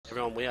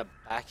Everyone, we are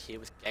back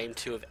here with Game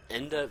 2 of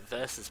Enderr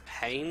versus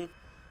Pain.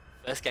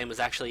 First game was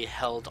actually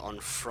held on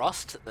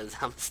Frost. There's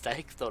a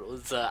mistake. Thought it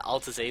was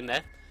Altazine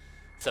there.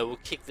 So we'll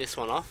kick this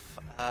one off.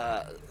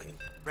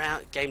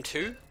 Game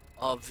 2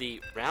 of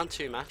the round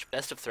 2 match,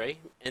 best of 3,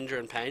 Enderr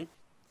and Pain.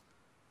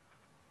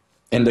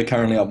 Enderr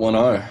currently up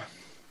 1-0.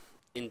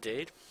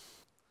 Indeed.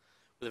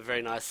 With a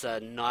very nice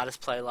Nidus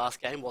play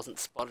last game. Wasn't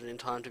spotted in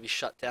time to be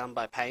shut down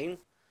by Pain.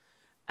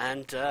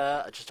 And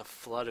just a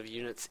flood of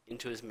units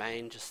into his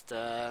main just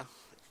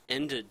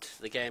ended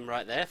the game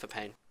right there for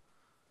Pain.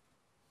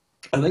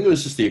 I think it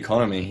was just the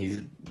economy.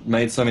 He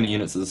made so many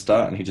units at the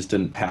start and he just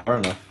didn't power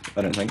enough,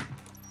 I don't think,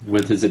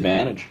 with his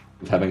advantage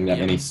of having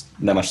that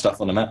much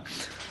stuff on the map.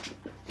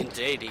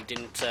 Indeed, he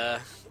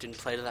didn't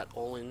play to that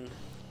all-in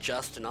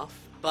just enough.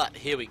 But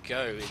here we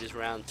go, it is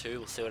round 2,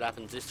 we'll see what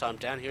happens this time.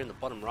 Down here in the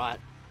bottom right,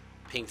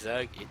 Pink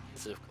Zerg, it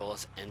is of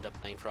course Enderr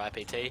playing for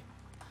IPT.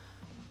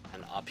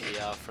 And up here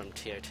from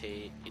TOT,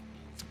 it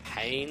is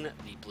Pain,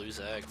 the Blue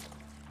Zerg.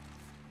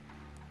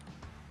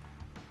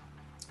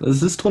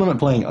 Is this tournament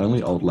playing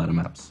only old ladder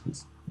maps?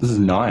 This is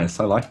nice,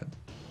 I like it.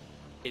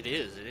 It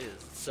is.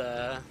 It's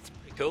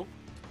pretty cool.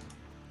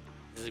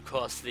 This is of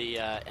course the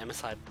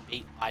MSI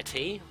beat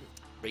IT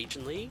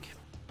Region League.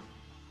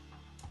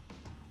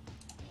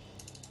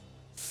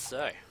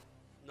 So,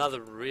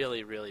 another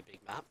really big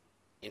map.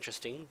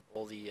 Interesting.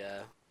 All the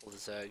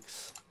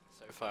Zergs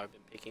so far have been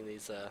picking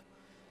these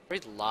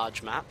very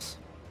large maps,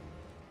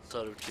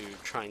 sort of to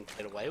try and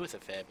get away with a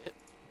fair bit.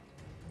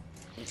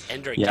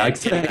 Enderr yeah, I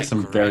expect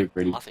some very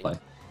greedy play.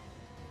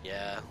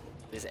 Yeah,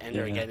 this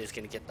Enderr again is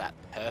going to get that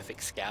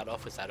perfect scout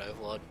off with that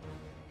Overlord,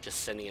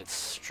 just sending it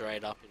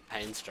straight up in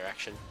Pain's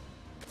direction.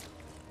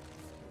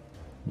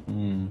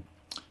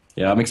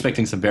 Yeah, I'm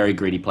expecting some very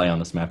greedy play on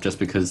this map, just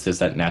because there's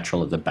that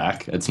natural at the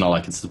back. It's not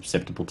like it's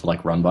susceptible to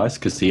like run-bys,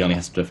 because he only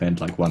has to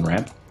defend like one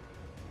ramp.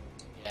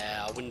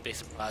 Yeah, I wouldn't be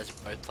surprised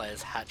if both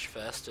players hatch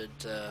firsted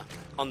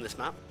on this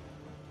map.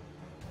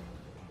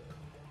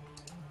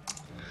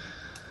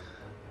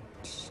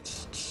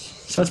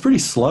 So it's pretty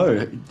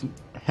slow.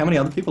 How many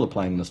other people are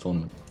playing in this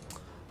tournament?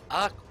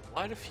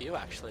 Quite a few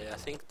actually. I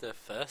think the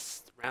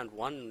first round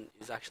 1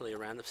 is actually a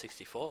round of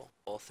 64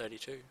 or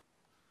 32.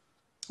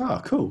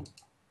 Oh, cool.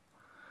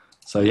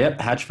 So yep,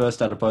 hatch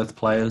first out of both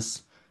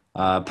players.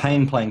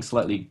 Pain playing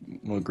slightly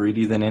more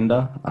greedy than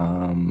Enderr.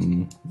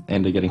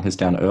 Enderr getting his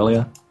down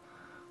earlier.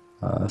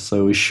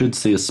 So we should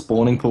see a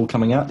spawning pool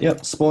coming out.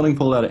 Yep, spawning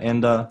pool out of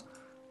Enderr.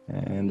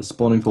 And a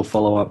spawning pool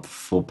follow-up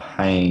for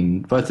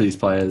Pain. Both of these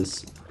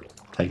players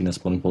taking a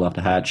spawning pool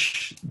after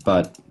hatch,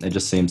 but it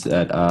just seems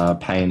that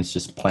Pain is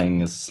just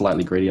playing as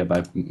slightly greedier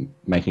by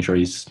making sure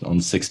he's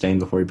on 16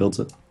 before he builds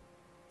it.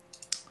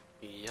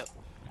 Yep.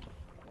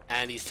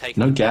 And he's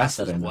taking no gas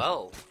gas as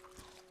well.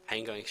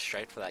 Pain going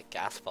straight for that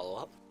gas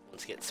follow-up.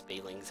 Once he gets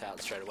Speedlings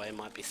out straight away,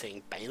 might be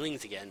seeing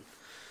Banelings again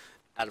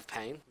out of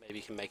Pain. Maybe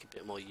he can make a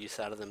bit more use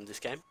out of them this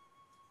game.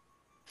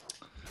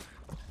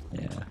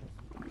 Yeah.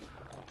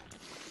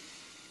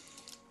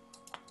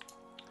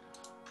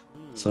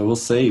 So we'll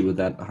see with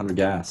that 100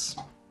 gas.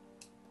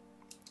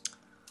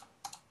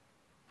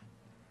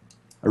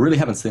 I really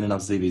haven't seen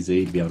enough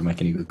ZVZ to be able to make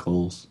any good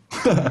calls.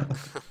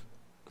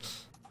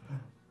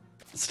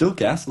 Still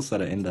gasless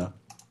out of Enderr.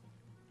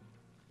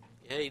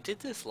 Yeah, he did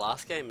this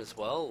last game as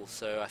well,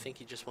 so I think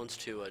he just wants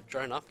to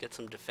drone up, get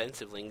some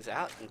defensive lings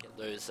out, and get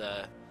those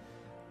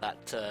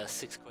that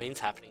 6 queens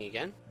happening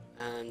again,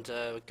 and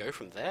go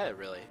from there,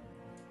 really.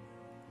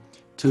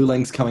 2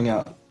 lings coming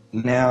out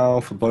now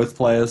for both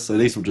players, so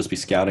these will just be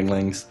scouting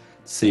lings,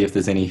 see if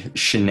there's any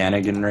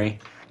shenaniganry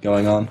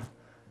going on.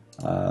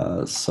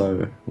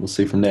 So we'll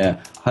see from there.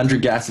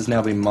 100 gas has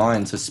now been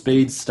mined, so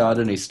Speed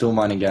started and he's still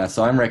mining gas,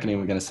 so I'm reckoning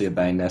we're going to see a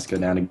Bane nest go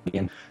down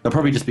again. They'll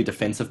probably just be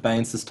defensive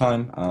Banes this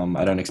time.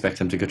 I don't expect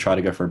him to try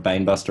to go for a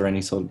Bane Buster or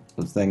any sort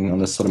of thing on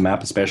this sort of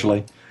map,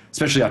 especially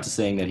after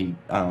seeing that he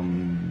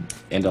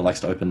Enderr likes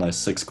to open those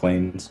 6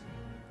 queens.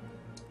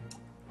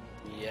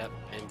 Yep,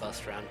 Bane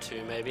Buster round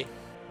 2 maybe.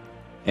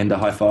 Enderr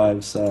high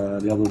fives the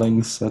other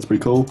lings, that's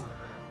pretty cool.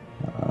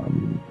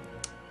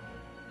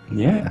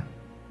 Yeah.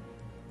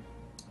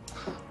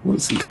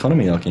 What's the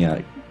economy looking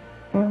at?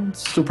 Well,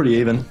 it's still pretty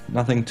even.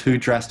 Nothing too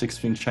drastic's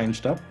been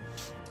changed up.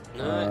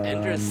 No,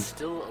 Enderr is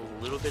still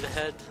a little bit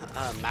ahead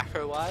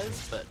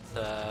macro-wise, but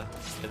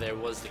there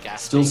was the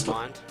gas being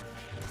mined.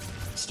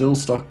 Still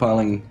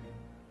stockpiling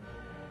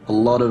a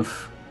lot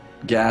of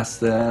gas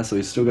there, so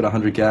he's still got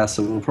 100 gas,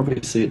 so we'll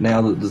probably see it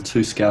now that the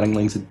 2 scouting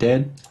lings are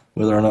dead,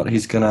 whether or not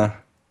he's gonna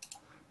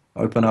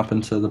open up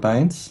into the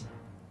Banes.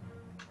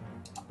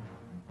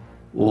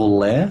 Or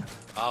lair.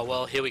 Oh,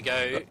 well, here we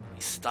go.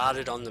 He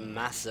started on the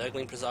mass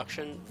Zergling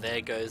production.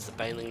 There goes the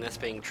Baneling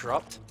nest being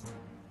dropped.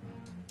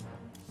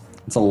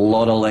 It's a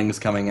lot of lings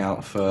coming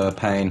out for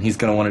Pain. He's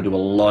going to want to do a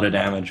lot of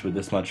damage with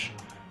this much,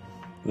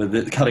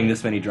 cutting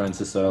this many drones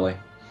this early.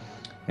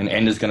 And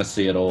Ender's going to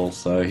see it all,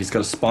 so he's got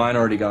a Spine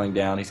already going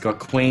down. He's got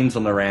Queens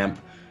on the ramp.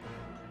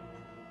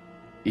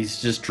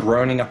 He's just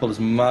droning up as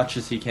much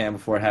as he can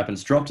before it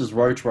happens. Dropped his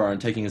roach warren,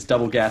 taking his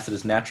double gas at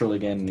his natural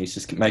again, and he's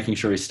just making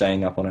sure he's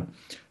staying up on it.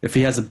 If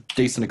he has a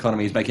decent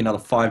economy, he's making another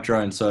 5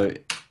 drones. So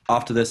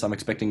after this, I'm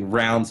expecting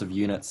rounds of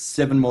units,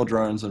 7 more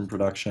drones in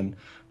production,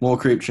 more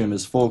creep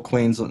trimmers, 4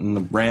 queens on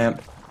the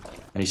ramp,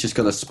 and he's just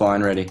got the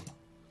spine ready.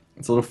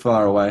 It's a little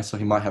far away, so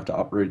he might have to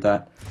uproot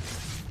that.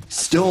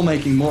 Still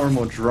making more and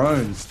more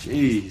drones.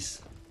 Jeez.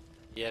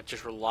 Yeah,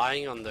 just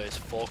relying on those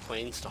 4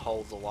 queens to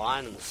hold the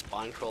line and the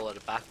spine crawler to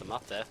back them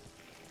up there.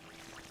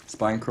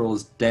 Spine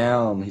crawler's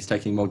down. He's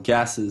taking more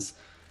gases.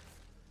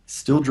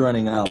 Still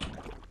droning up.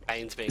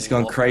 Pain's being He's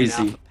going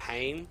crazy. Now for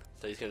Pain,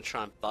 so he's going to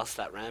try and bust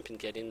that ramp and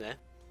get in there.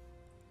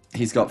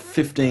 He's got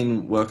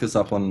 15 workers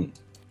up on,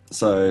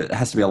 so it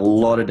has to be a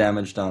lot of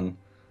damage done.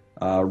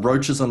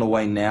 Roach is on the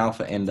way now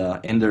for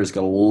Enderr. Enderr has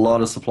got a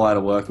lot of supply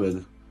to work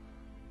with.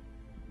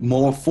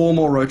 4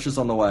 more roaches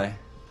on the way.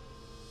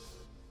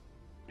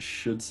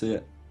 Should see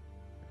it.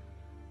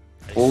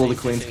 All of the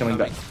queens coming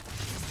back.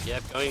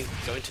 Yep, going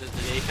to the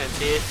defense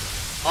here.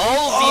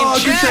 Oh,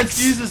 the good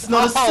injects! transfuses,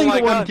 not a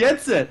single one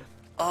gets it.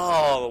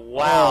 Oh,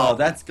 wow. Oh,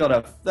 that has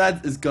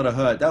gotta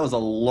hurt. That was a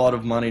lot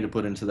of money to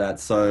put into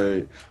that.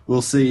 So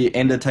we'll see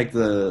Enderr take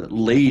the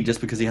lead just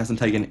because he hasn't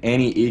taken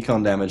any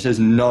econ damage. There's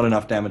not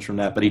enough damage from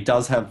that, but he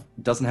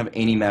doesn't have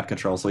any map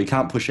control, so he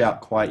can't push out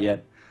quite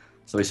yet.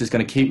 So he's just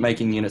going to keep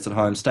making units at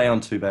home, stay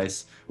on 2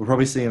 base. We'll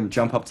probably see him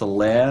jump up to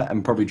lair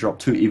and probably drop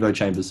 2 evo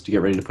chambers to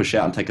get ready to push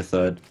out and take a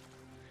 3rd.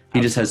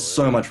 He just has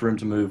so much room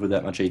to move with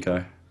that much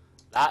eco.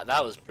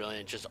 That was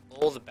brilliant. Just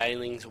all the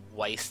banelings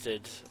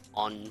wasted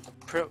on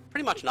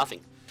pretty much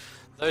nothing.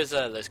 Those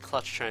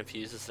clutch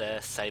transfuses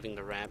there, saving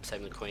the ramp,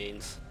 saving the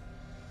queens.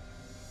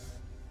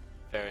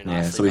 Very nicely.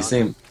 Yeah, so we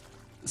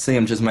see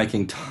him just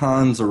making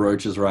tons of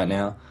roaches right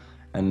now,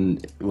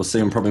 and we'll see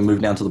him probably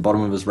move down to the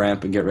bottom of his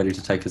ramp and get ready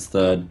to take his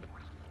 3rd.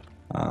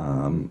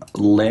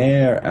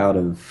 Lair out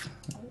of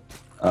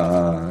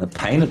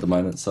Pain at the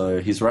moment, so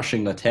he's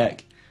rushing the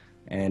tech,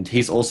 and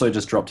he's also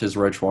just dropped his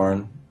roach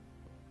warren,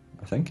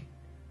 I think.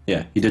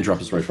 Yeah, he did drop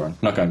his roach warren.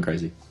 Not going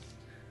crazy.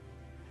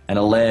 And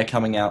a lair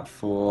coming out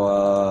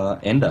for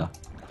Enderr,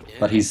 Yeah.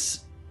 but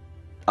he's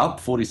up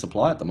 40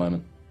 supply at the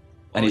moment,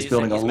 and Well, he's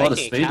building a lot of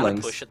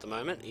speedlings. Push at the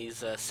moment.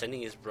 He's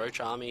sending his roach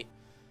army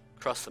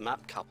across the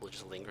map. Couple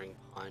just lingering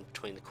behind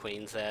between the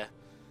queens there.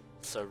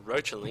 So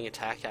roach and ling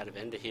attack out of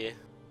Enderr here.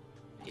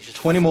 He's just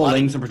 20 more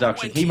lings in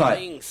production. 20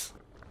 lings.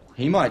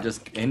 He might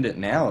just end it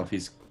now if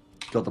he's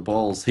got the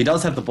balls. He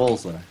does have the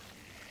balls though.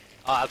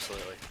 Oh,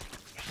 absolutely.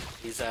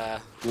 He's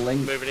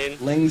moving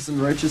in. Lings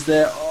and roaches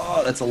there.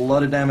 Oh, that's a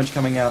lot of damage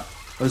coming out.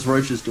 Those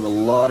roaches do a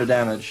lot of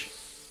damage.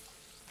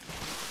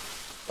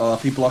 Oh,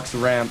 if he blocks the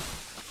ramp,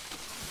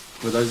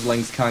 where those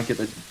lings can't get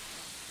the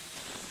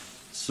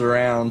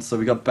surround. So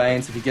we got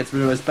Banes. If he gets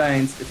rid of those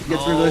Banes,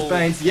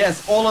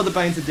 yes, all of the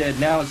Banes are dead.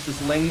 Now it's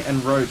just Ling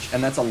and Roach,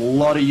 and that's a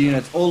lot of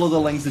units. All of the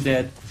Lings are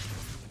dead.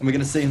 And we're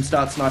going to see him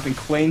start sniping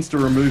Queens to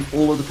remove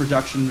all of the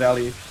production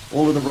value.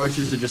 All of the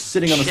Roaches are just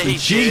sitting on the screen.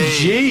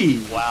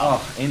 GG!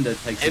 Wow. Oh, Enderr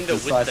takes it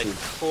Enderr decisive. with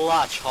the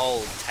clutch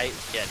hold.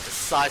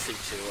 Decisive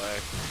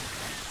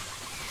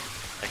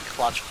 2-0. The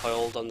clutch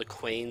hold on the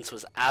Queens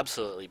was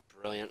absolutely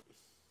brilliant.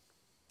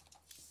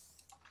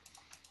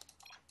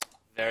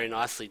 Very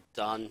nicely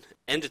done.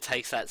 Enderr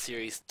takes that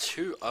series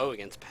 2-0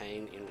 against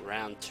Pain in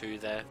round 2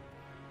 there.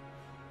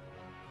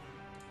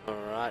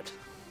 Alright.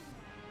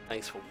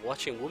 Thanks for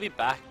watching. We'll be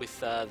back with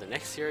the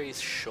next series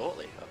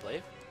shortly, I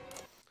believe.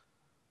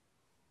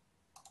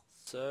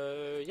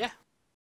 So, yeah.